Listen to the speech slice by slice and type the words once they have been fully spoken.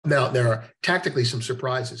Now, there are tactically some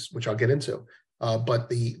surprises, which I'll get into, but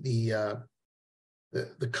the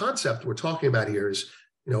concept we're talking about here is,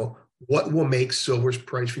 what will make silver's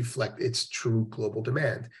price reflect its true global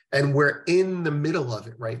demand? And we're in the middle of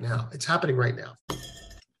it right now. It's happening right now.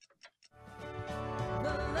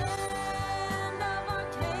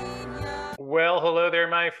 Well, hello there,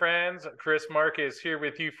 my friends. Chris Marcus here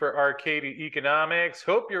with you for Arcadia Economics.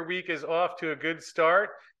 Hope your week is off to a good start.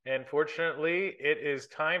 And fortunately, it is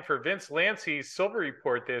time for Vince Lance's Silver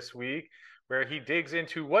Report this week, where he digs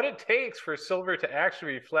into what it takes for silver to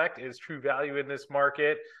actually reflect its true value in this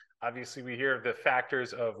market. Obviously, we hear of the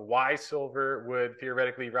factors of why silver would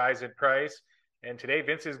theoretically rise in price. And today,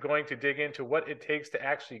 Vince is going to dig into what it takes to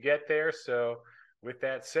actually get there. So with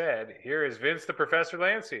that said, here is Vince the Professor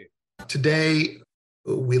Lancey. Today,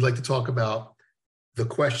 we'd like to talk about the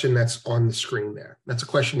question that's on the screen there. That's a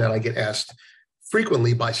question that I get asked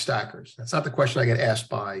frequently by stackers. That's not the question I get asked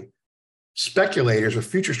by speculators or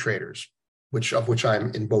futures traders, of which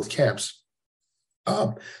I'm in both camps.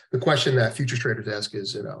 The question that futures traders ask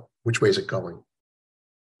is, which way is it going?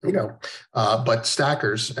 But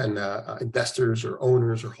stackers and investors or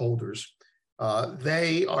owners or holders,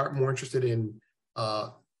 they are more interested in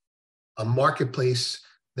a marketplace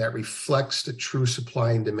that reflects the true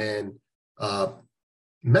supply and demand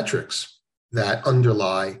metrics that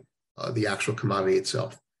underlie the actual commodity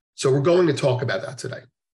itself. So we're going to talk about that today.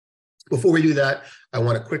 Before we do that, I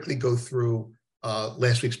want to quickly go through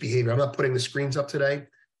last week's behavior. I'm not putting the screens up today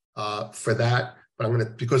for that,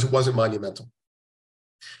 but because it wasn't monumental.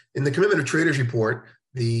 In the Commitment of Traders report,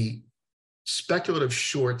 the speculative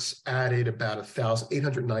shorts added about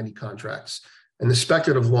 1,890 contracts, and the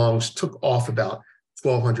speculative longs took off about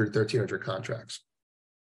 1,200, 1,300 contracts.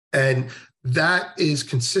 And that is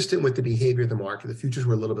consistent with the behavior of the market. The futures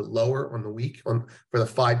were a little bit lower on the week for the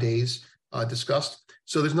 5 days discussed.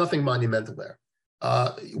 So there's nothing monumental there.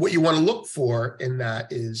 What you want to look for in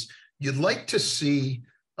that is you'd like to see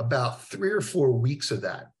about 3 or 4 weeks of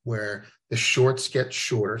that where the shorts get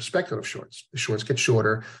shorter, speculative shorts. The shorts get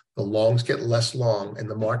shorter, the longs get less long, and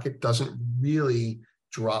the market doesn't really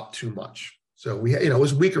drop too much. So it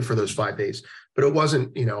was weaker for those 5 days, but it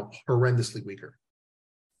wasn't, horrendously weaker.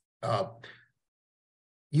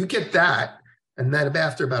 You get that, and then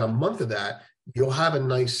after about a month of that, you'll have a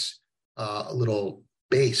nice little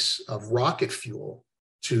base of rocket fuel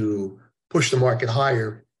to push the market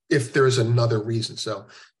higher if there's another reason. So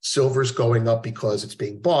silver's going up because it's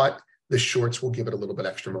being bought. The shorts will give it a little bit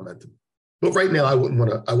extra momentum. But right now, I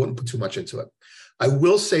wouldn't put too much into it. I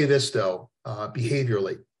will say this though,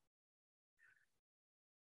 behaviorally.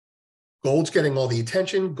 Gold's getting all the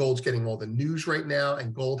attention, gold's getting all the news right now,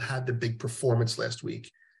 and gold had the big performance last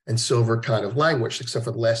week, and silver kind of languished, except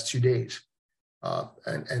for the last 2 days.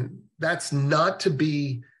 And that's not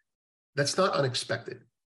unexpected,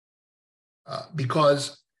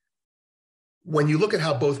 because when you look at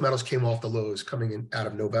how both metals came off the lows coming in out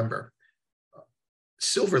of November,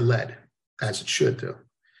 silver led, as it should do.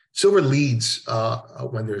 Silver leads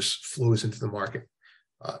when there's flows into the market.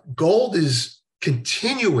 Gold is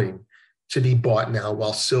continuing to be bought now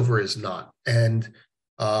while silver is not. And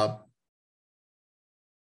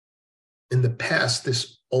in the past,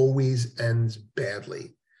 this always ends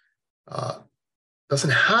badly.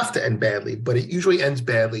 Doesn't have to end badly, but it usually ends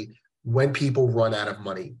badly when people run out of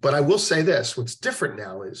money. But I will say this, what's different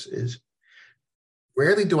now is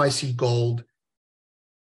rarely do I see gold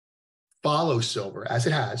follow silver, as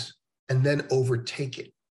it has, and then overtake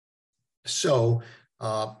it. So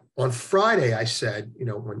on Friday, I said,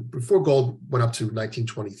 before gold went up to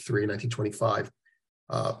 1923, 1925,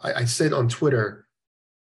 I said on Twitter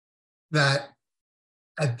that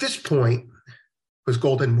at this point, because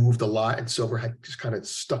gold had moved a lot and silver had just kind of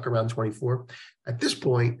stuck around 24, at this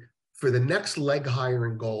point, for the next leg higher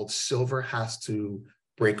in gold, silver has to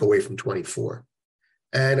break away from 24.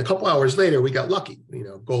 And a couple hours later, we got lucky.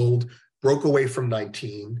 Gold broke away from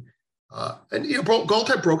 19. Gold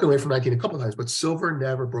had broken away from 19 a couple of times, but silver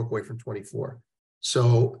never broke away from 24.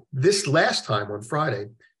 So this last time on Friday,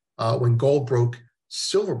 when gold broke,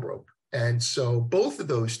 silver broke. And so both of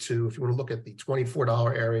those two, if you want to look at the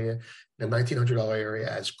 $24 area and $1,900 area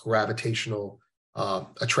as gravitational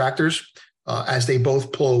attractors, as they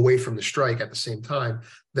both pull away from the strike at the same time,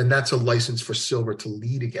 then that's a license for silver to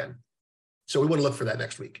lead again. So we want to look for that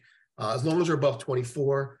next week. As long as we're above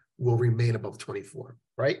 24, we'll remain above 24,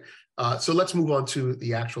 right? So let's move on to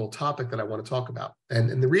the actual topic that I want to talk about.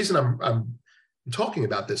 And the reason I'm talking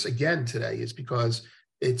about this again today is because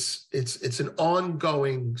it's an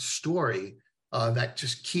ongoing story that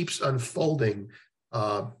just keeps unfolding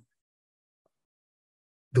the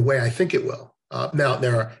way I think it will. Now,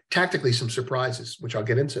 there are tactically some surprises, which I'll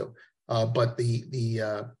get into, but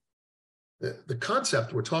the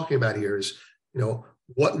concept we're talking about here is,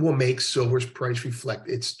 what will make silver's price reflect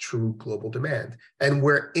its true global demand? And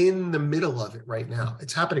we're in the middle of it right now.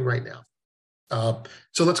 It's happening right now.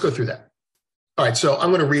 So let's go through that. All right, so I'm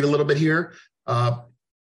going to read a little bit here, but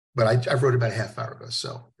I wrote about a half hour ago,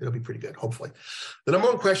 so it'll be pretty good, hopefully. The number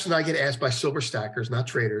one question I get asked by silver stackers, not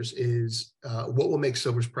traders, is what will make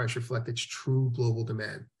silver's price reflect its true global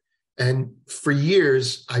demand? And for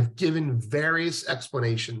years, I've given various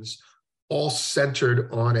explanations, all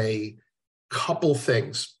centered on a couple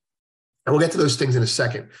things. And we'll get to those things in a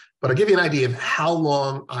second, but I'll give you an idea of how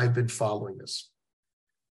long I've been following this.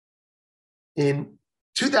 In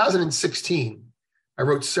 2016, I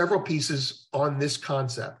wrote several pieces on this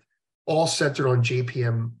concept, all centered on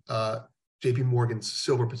JP Morgan's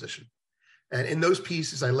silver position. And in those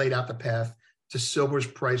pieces, I laid out the path to silver's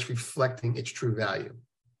price reflecting its true value.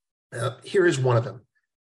 Here is one of them.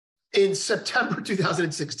 In September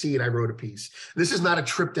 2016, I wrote a piece. This is not a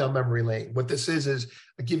trip down memory lane. What this is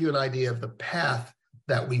I give you an idea of the path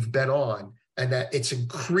that we've been on, and that it's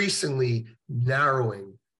increasingly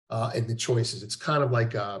narrowing in the choices. It's kind of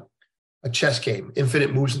like a chess game.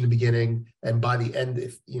 Infinite moves in the beginning, and by the end,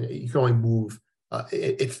 if you can only move,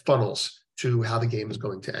 it funnels to how the game is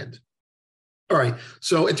going to end. All right,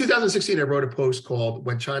 so in 2016, I wrote a post called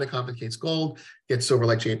 "When China Complicates Gold, Get Silver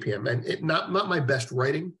Like JPM," and not my best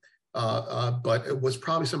writing, but it was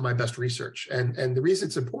probably some of my best research. And the reason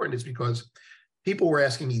it's important is because people were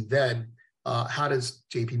asking me then, how does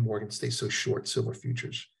JP Morgan stay so short silver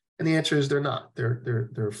futures? And the answer is they're not.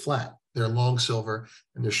 They're flat. They're long silver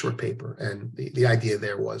and they're short paper. And the idea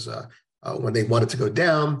there was when they want it to go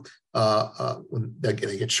down, when they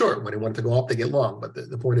get short. When they want it to go up, they get long. But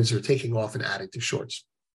the point is they're taking off and adding to shorts.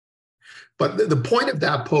 But the point of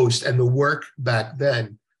that post and the work back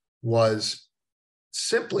then was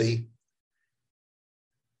simply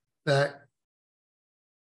that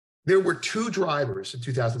there were two drivers in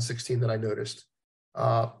 2016 that I noticed,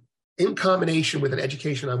 in combination with an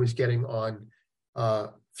education I was getting on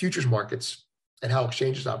futures markets and how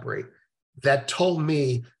exchanges operate, that told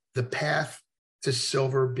me the path to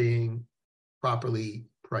silver being properly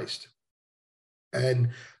priced.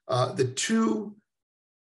 And the two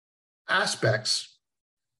aspects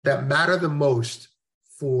that matter the most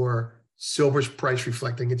for silver's price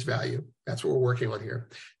reflecting its value, that's what we're working on here,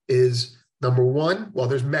 is number one, well,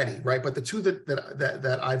 there's many, right? But the two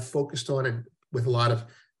that I've focused on and with a lot of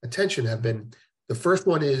attention have been, the first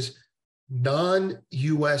one is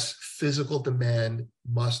non-US physical demand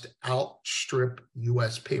must outstrip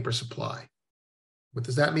US paper supply. What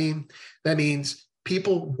does that mean? That means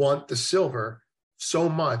people want the silver so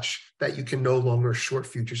much that you can no longer short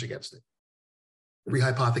futures against it.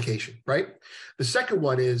 Rehypothecation, right? The second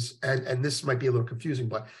one is, and this might be a little confusing,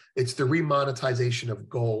 but it's the remonetization of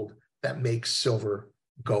gold that makes silver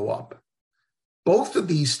go up. Both of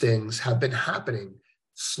these things have been happening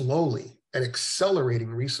slowly and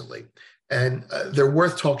accelerating recently, and they're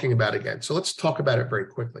worth talking about again. So let's talk about it very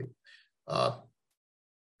quickly.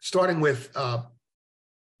 Starting with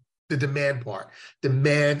the demand part,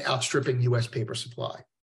 demand outstripping US paper supply.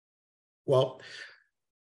 Well,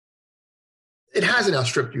 it hasn't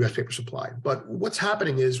outstripped US paper supply, but what's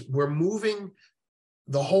happening is we're moving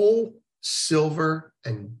the whole silver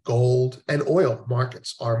and gold and oil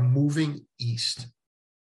markets are moving east.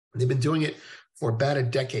 They've been doing it for about a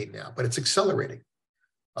decade now, but it's accelerating.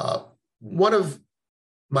 One of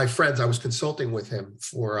my friends, I was consulting with him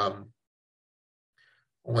for on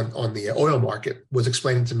the oil market, was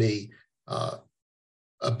explaining to me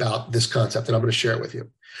about this concept, and I'm going to share it with you.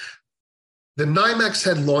 The NYMEX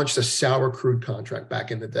had launched a sour crude contract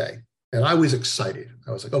back in the day, and I was excited.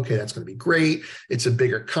 I was like, okay, that's going to be great. It's a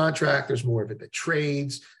bigger contract. There's more of it that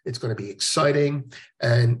trades. It's going to be exciting.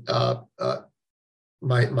 And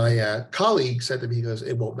my colleague said to me, he goes,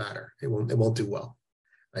 it won't matter. It won't do well.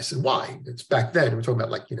 I said, why? It's back then. We're talking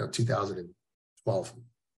about 2012.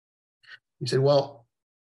 He said, well,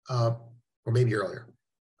 or maybe earlier.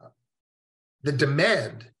 The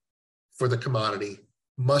demand for the commodity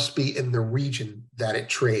must be in the region that it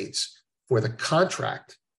trades for the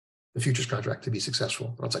contract, the futures contract, to be successful.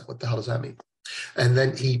 And I was like, what the hell does that mean? And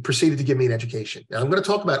then he proceeded to give me an education. Now I'm going to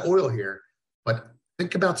talk about oil here, but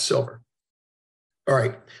think about silver. All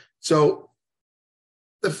right. So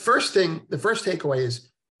the first takeaway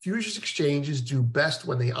is futures exchanges do best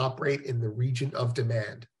when they operate in the region of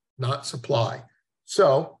demand, not supply.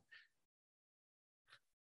 So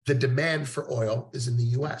the demand for oil is in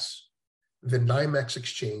the US. The NYMEX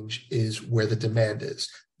exchange is where the demand is.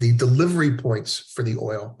 The delivery points for the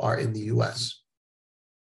oil are in the US.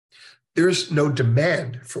 There's no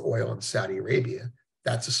demand for oil in Saudi Arabia.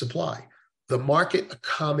 That's a supply. The market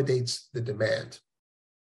accommodates the demand.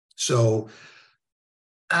 So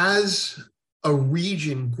as a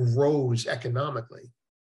region grows economically,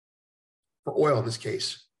 for oil in this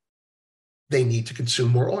case, they need to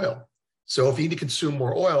consume more oil. So if you need to consume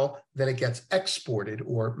more oil, then it gets exported,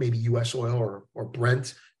 or maybe US oil or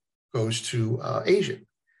Brent goes to Asia.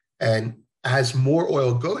 And as more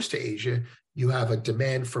oil goes to Asia, you have a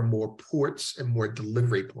demand for more ports and more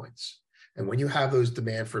delivery points. And when you have those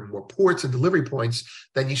demand for more ports and delivery points,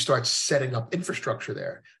 then you start setting up infrastructure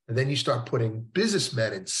there. And then you start putting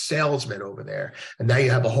businessmen and salesmen over there. And now you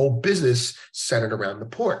have a whole business centered around the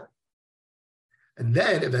port. And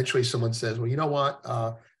then eventually someone says, well, you know what?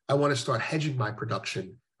 I want to start hedging my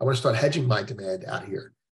production. I want to start hedging my demand out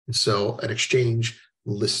here. And so an exchange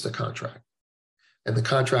lists a contract. And the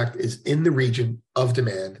contract is in the region of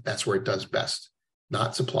demand. That's where it does best,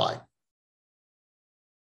 not supply.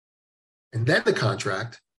 And then the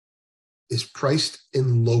contract is priced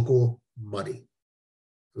in local money.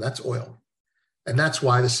 That's oil. And that's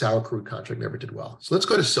why the sour crude contract never did well. So let's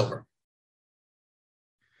go to silver.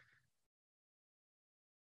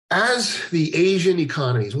 As the Asian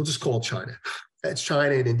economies, we'll just call it China. It's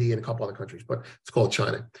China and India and a couple other countries, but it's called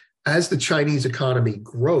China. As the Chinese economy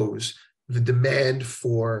grows, the demand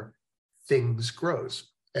for things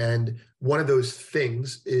grows. And one of those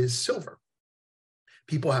things is silver.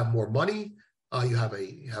 People have more money. You have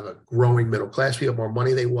a growing middle class. People have more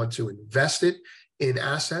money. They want to invest it in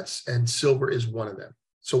assets, and silver is one of them.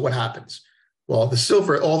 So what happens? Well, the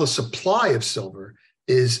silver, all the supply of silver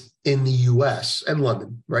is in the US and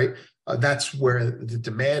London, right? That's where the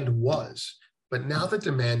demand was. But now the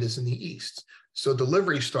demand is in the East. So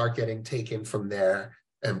deliveries start getting taken from there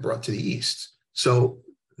and brought to the East. So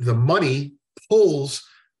the money pulls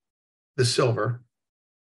the silver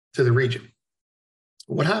to the region.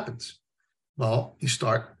 What happens? Well, you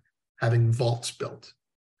start having vaults built.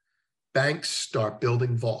 Banks start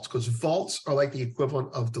building vaults, because vaults are like the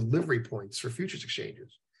equivalent of delivery points for futures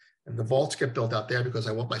exchanges. And the vaults get built out there because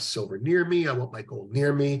I want my silver near me, I want my gold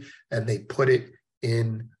near me, and they put it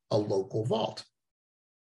in a local vault.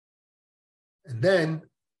 And then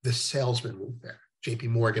the salesmen move there. JP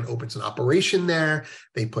Morgan opens an operation there.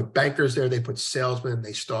 They put bankers there, they put salesmen, and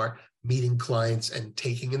they start meeting clients and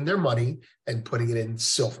taking in their money and putting it in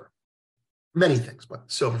silver. Many things,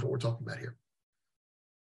 but silver is what we're talking about here.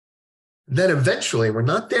 Then eventually, we're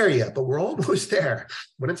not there yet, but we're almost there.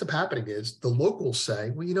 What ends up happening is the locals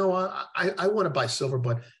say, well, you know, I want to buy silver,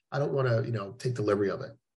 but I don't want to, take delivery of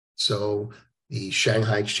it. So the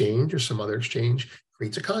Shanghai Exchange or some other exchange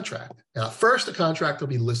creates a contract. Now, first, the contract will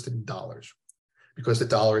be listed in dollars because the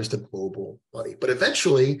dollar is the global money. But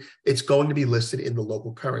eventually, it's going to be listed in the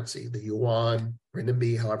local currency, the yuan,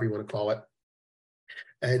 renminbi, however you want to call it.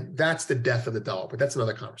 And that's the death of the dollar, but that's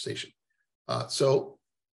another conversation. So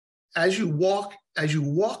as you walk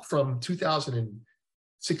from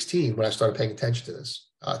 2016, when I started paying attention to this,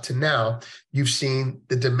 to now, you've seen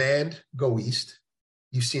the demand go east.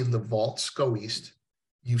 You've seen the vaults go east.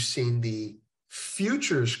 You've seen the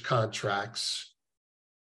futures contracts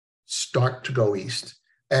start to go east.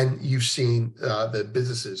 And you've seen the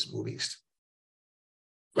businesses move east.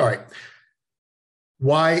 All right.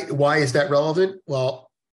 Why is that relevant? Well,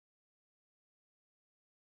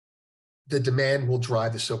 the demand will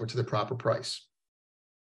drive the silver to the proper price.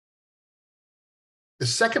 The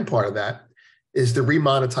second part of that is the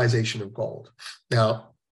remonetization of gold.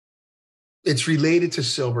 Now, it's related to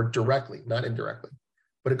silver directly, not indirectly,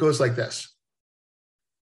 but it goes like this.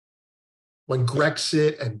 When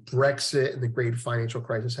Grexit and Brexit and the great financial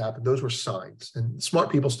crisis happened, those were signs, and smart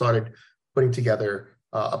people started putting together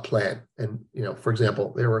a plan. And, for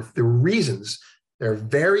example, there were reasons, there are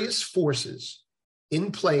various forces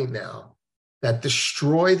in play now that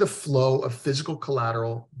destroy the flow of physical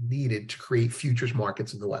collateral needed to create futures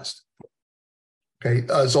markets in the West. Okay,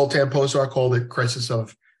 Zoltan Pozsar called it crisis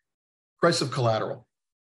of collateral,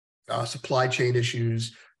 supply chain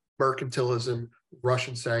issues, mercantilism,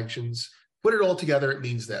 Russian sanctions. Put it all together, it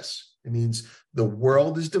means this. It means the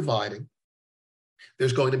world is dividing.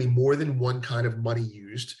 There's going to be more than one kind of money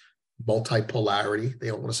used, multipolarity. They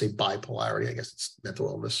don't want to say bipolarity. I guess it's mental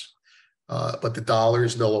illness. But the dollar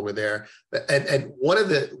is no longer there. And one of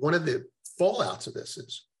the fallouts of this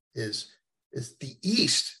is the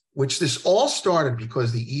East, which this all started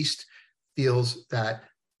because the East feels that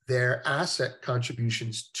their asset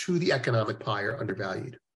contributions to the economic pie are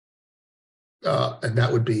undervalued. And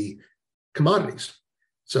that would be commodities.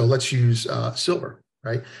 So let's use silver,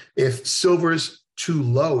 right? If silver's too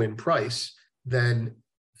low in price, then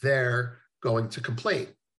they're going to complain.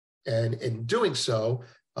 And in doing so,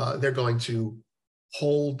 they're going to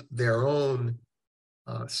hold their own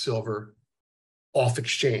silver off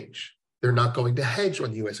exchange. They're not going to hedge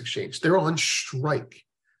on the US exchange. They're on strike.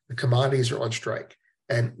 The commodities are on strike.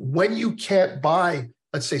 And when you can't buy,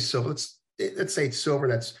 let's say silver, let's say it's silver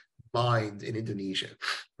that's mined in Indonesia,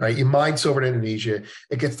 right? You mine silver in Indonesia,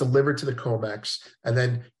 it gets delivered to the COMEX, and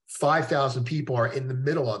then 5,000 people are in the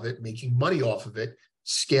middle of it, making money off of it,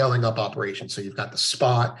 scaling up operations. So you've got the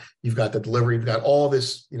spot, you've got the delivery, you've got all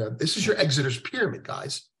this, this is your exiters pyramid,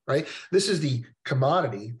 guys, right? This is the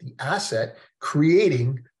commodity, the asset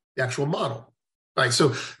creating the actual model, right? So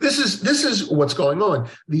this is what's going on.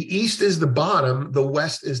 The East is the bottom, the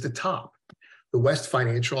West is the top. The West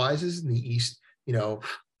financializes, and the East,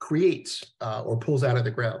 creates or pulls out of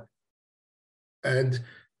the ground. And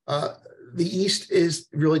the East is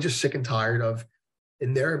really just sick and tired of,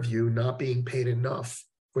 in their view, not being paid enough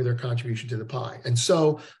for their contribution to the pie. And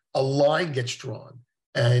so a line gets drawn,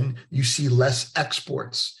 and you see less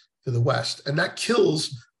exports to the West. And that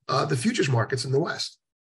kills the futures markets in the West.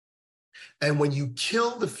 And when you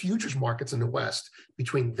kill the futures markets in the West,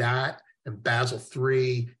 between that and Basel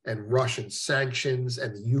III and Russian sanctions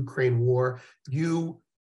and the Ukraine war, you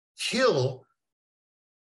kill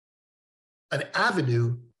an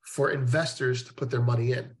avenue for investors to put their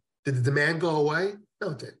money in. Did the demand go away?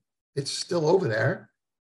 No, it didn't. It's still over there.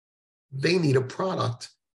 They need a product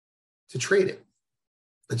to trade it.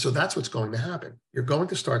 And so that's what's going to happen. You're going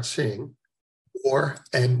to start seeing more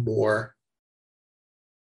and more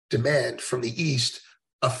demand from the East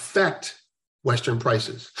affect Western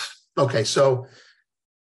prices. Okay, so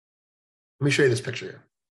let me show you this picture here.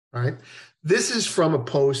 All right. This is from a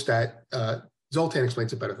post that Zoltan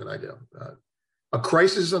explains it better than I do. A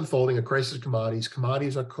crisis is unfolding, a crisis of commodities.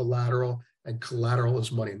 Commodities are collateral, and collateral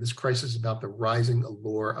is money. And this crisis is about the rising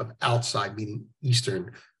allure of outside, meaning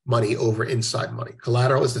Eastern money over inside money.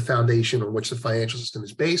 Collateral is the foundation on which the financial system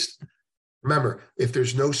is based. Remember, if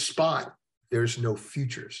there's no spot, there's no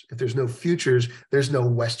futures. If there's no futures, there's no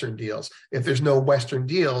Western deals. If there's no Western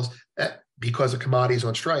deals, because the commodities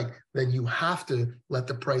on strike, then you have to let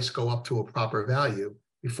the price go up to a proper value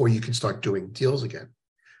before you can start doing deals again.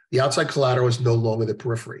 The outside collateral is no longer the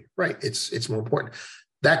periphery, right? It's more important.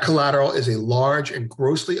 That collateral is a large and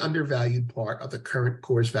grossly undervalued part of the current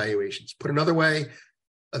core's valuations. Put another way,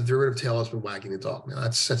 a derivative tail has been wagging the dog. Now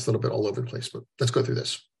that's a little bit all over the place, but let's go through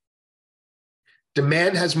this.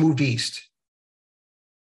 Demand has moved east.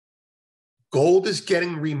 Gold is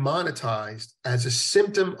getting remonetized as a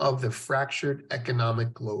symptom of the fractured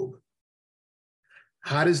economic globe.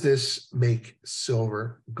 How does this make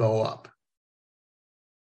silver go up?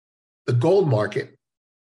 The gold market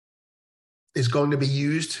is going to be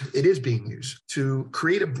used, it is being used, to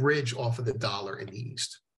create a bridge off of the dollar in the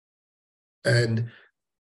East. And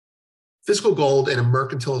physical gold in a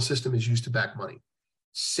mercantile system is used to back money.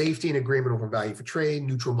 Safety and agreement over value for trade,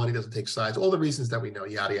 neutral money doesn't take sides, all the reasons that we know,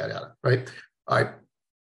 yada, yada, yada, right? All right.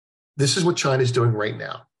 This is what China is doing right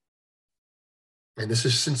now. And this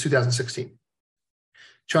is since 2016.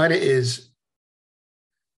 China is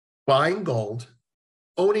buying gold,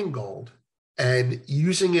 owning gold, and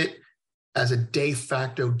using it as a de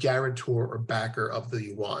facto guarantor or backer of the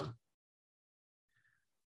yuan.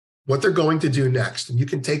 What they're going to do next, and you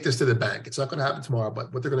can take this to the bank, it's not going to happen tomorrow,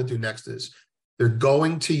 but what they're going to do next is they're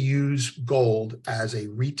going to use gold as a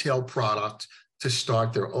retail product to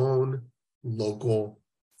start their own local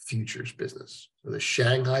futures business. So the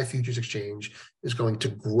Shanghai Futures Exchange is going to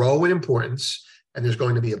grow in importance, and there's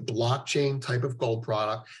going to be a blockchain type of gold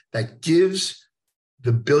product that gives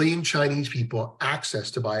the billion Chinese people access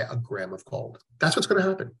to buy a gram of gold. That's what's going to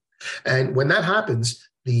happen. And when that happens,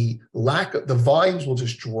 the volumes will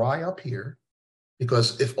just dry up here,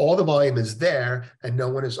 because if all the volume is there and no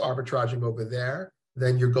one is arbitraging over there,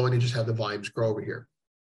 then you're going to just have the volumes grow over here.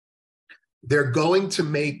 They're going to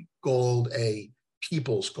make gold a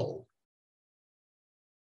people's gold.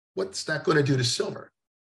 What's that going to do to silver?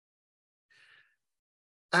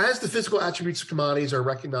 As the physical attributes of commodities are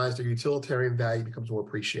recognized, their utilitarian value becomes more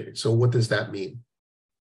appreciated. So what does that mean?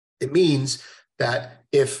 It means that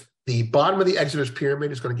if the bottom of the exiters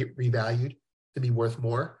pyramid is going to get revalued to be worth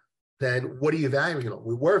more, then what are you valuing it on?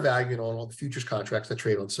 We were valuing it on all the futures contracts that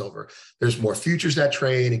trade on silver. There's more futures that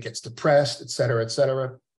trade, it gets depressed, et cetera, et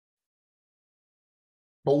cetera.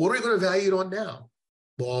 But what are we going to value it on now?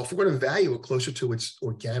 Well, if we're going to value it closer to its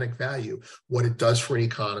organic value, what it does for an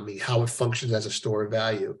economy, how it functions as a store of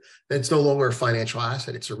value, then it's no longer a financial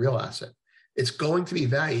asset, it's a real asset. It's going to be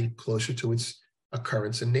valued closer to its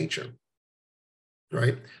occurrence in nature,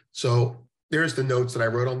 right? So there's the notes that I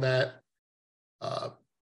wrote on that.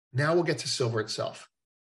 Now we'll get to silver itself.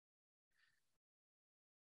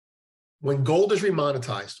 when gold is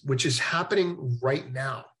remonetized, which is happening right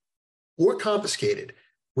now, or confiscated,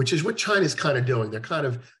 which is what China's kind of doing. They're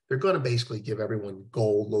going to basically give everyone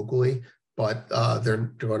gold locally, but they're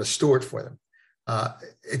going to store it for them.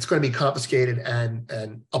 It's going to be confiscated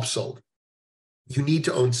and upsold. You need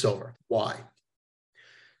to own silver. Why?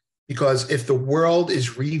 Because if the world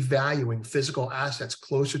is revaluing physical assets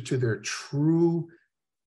closer to their true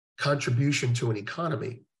contribution to an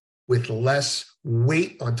economy, with less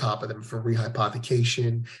weight on top of them for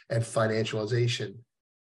rehypothecation and financialization,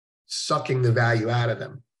 sucking the value out of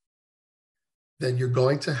them, then you're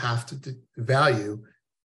going to have to value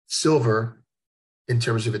silver in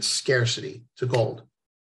terms of its scarcity to gold.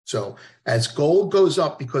 So as gold goes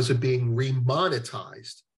up because of being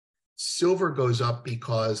remonetized, silver goes up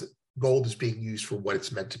because gold is being used for what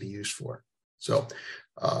it's meant to be used for. So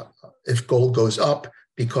if gold goes up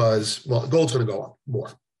because, well, gold's going to go up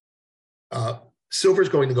more. Silver is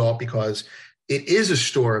going to go up because it is a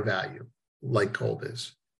store of value, like gold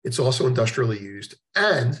is. It's also industrially used,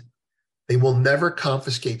 and they will never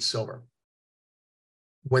confiscate silver.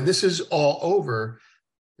 When this is all over,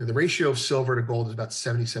 the ratio of silver to gold is about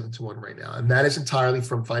 77-1 right now, and that is entirely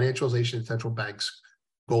from financialization and central banks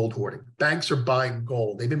gold hoarding. Banks are buying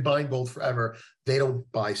gold. They've been buying gold forever. They don't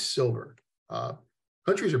buy silver.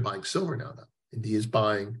 Countries are buying silver now, though. India's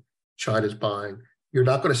buying, China's buying. You're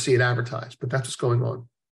not going to see it advertised, but that's what's going on.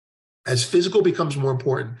 As physical becomes more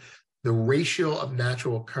important, the ratio of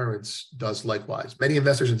natural occurrence does likewise. Many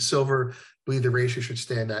investors in silver believe the ratio should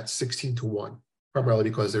stand at 16-1, primarily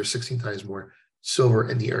because there's 16 times more silver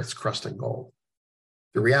in the Earth's crust than gold.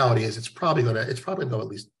 The reality is it's probably going to go at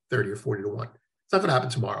least 30 or 40-1. It's not going to happen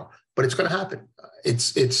tomorrow, but it's going to happen.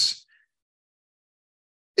 It's an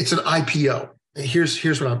IPO.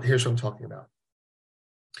 Here's what I'm talking about.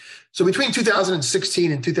 So between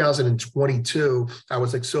 2016 and 2022, I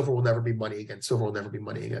was like, silver will never be money again. Silver will never be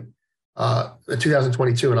money again. In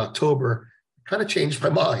 2022, in October, kind of changed my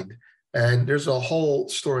mind. And there's a whole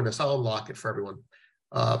story in this. I'll unlock it for everyone.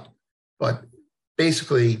 But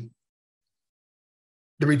basically,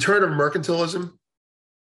 the return of mercantilism,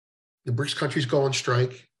 the BRICS countries go on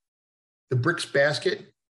strike. The BRICS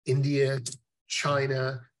basket, India,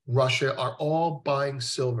 China, Russia, are all buying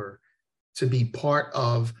silver to be part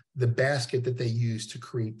of the basket that they use to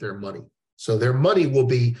create their money. So their money will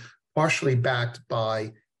be partially backed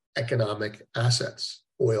by economic assets,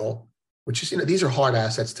 oil, which is, these are hard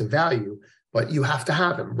assets to value, but you have to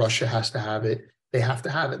have them. Russia has to have it. They have to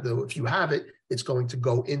have it, though. If you have it, it's going to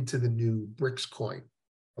go into the new BRICS coin,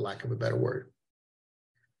 for lack of a better word.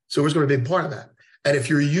 So it's going to be a big part of that. And if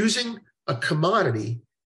you're using a commodity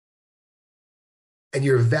and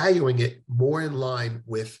you're valuing it more in line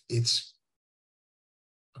with its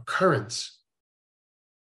occurrence,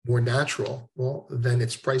 more natural, well, then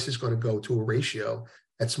its price is going to go to a ratio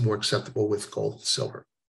that's more acceptable with gold and silver.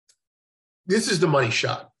 This is the money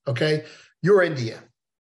shot, okay? You're India,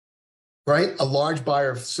 right? A large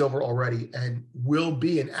buyer of silver already, and will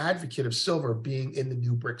be an advocate of silver being in the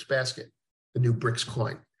new BRICS basket, the new BRICS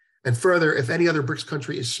coin. And further, if any other BRICS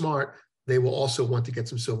country is smart, they will also want to get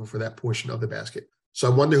some silver for that portion of the basket.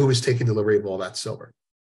 So I wonder who is taking delivery of all that silver.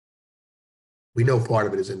 We know part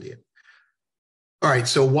of it is India. All right,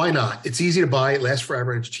 so why not? It's easy to buy, it lasts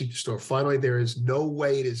forever, and it's cheap to store. Finally, there is no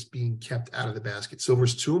way it is being kept out of the basket. Silver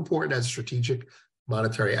is too important as a strategic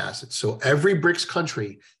monetary asset. So every BRICS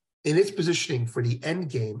country, in its positioning for the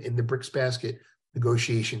end game in the BRICS basket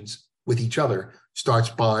negotiations with each other, starts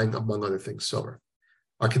buying, among other things, silver.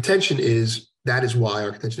 Our contention is,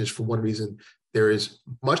 for one reason, there is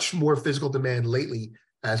much more physical demand lately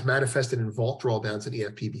as manifested in vault drawdowns and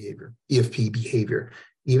EFP behavior,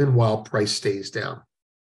 even while price stays down.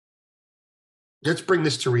 Let's bring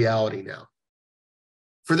this to reality now.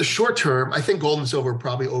 For the short term, I think gold and silver are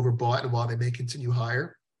probably overbought, and while they may continue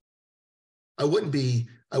higher, I wouldn't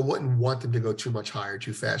want them to go too much higher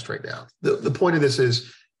too fast right now. The point of this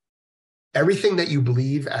is everything that you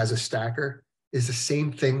believe as a stacker is the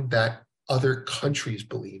same thing that other countries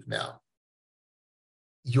believe now.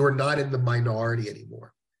 You're not in the minority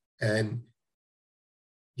anymore. And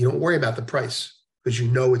you don't worry about the price because you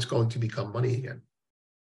know it's going to become money again.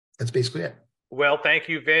 That's basically it. Well, thank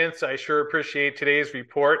you, Vince. I sure appreciate today's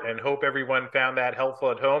report and hope everyone found that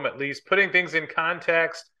helpful at home, at least putting things in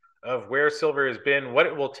context of where silver has been, what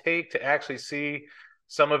it will take to actually see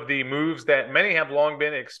some of the moves that many have long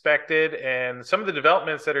been expected, and some of the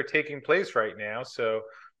developments that are taking place right now. So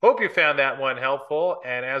hope you found that one helpful.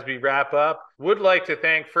 And as we wrap up, would like to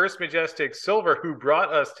thank First Majestic Silver, who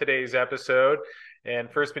brought us today's episode.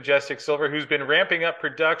 and First Majestic Silver, who's been ramping up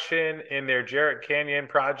production in their Jarrett Canyon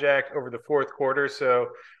project over the fourth quarter. So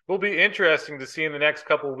will be interesting to see in the next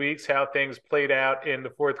couple of weeks how things played out in the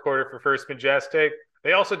fourth quarter for First Majestic.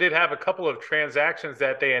 They also did have a couple of transactions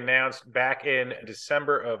that they announced back in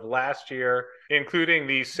December of last year, including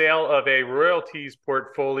the sale of a royalties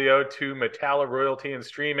portfolio to Metalla Royalty and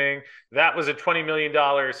Streaming. That was a $20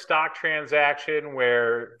 million stock transaction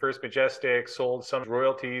where First Majestic sold some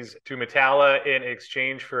royalties to Metalla in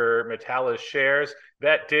exchange for Metalla's shares.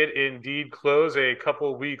 That did indeed close a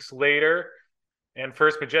couple weeks later. And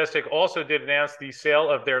First Majestic also did announce the sale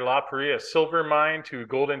of their La Paria silver mine to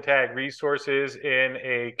Golden Tag Resources in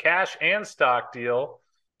a cash and stock deal.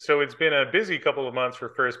 So it's been a busy couple of months for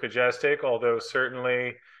First Majestic, although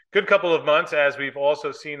certainly good couple of months as we've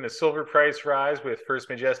also seen the silver price rise, with First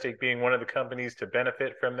Majestic being one of the companies to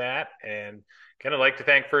benefit from that. And kind of like to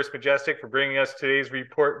thank First Majestic for bringing us today's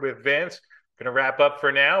report with Vince. Going to wrap up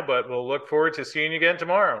for now, but we'll look forward to seeing you again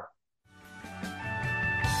tomorrow.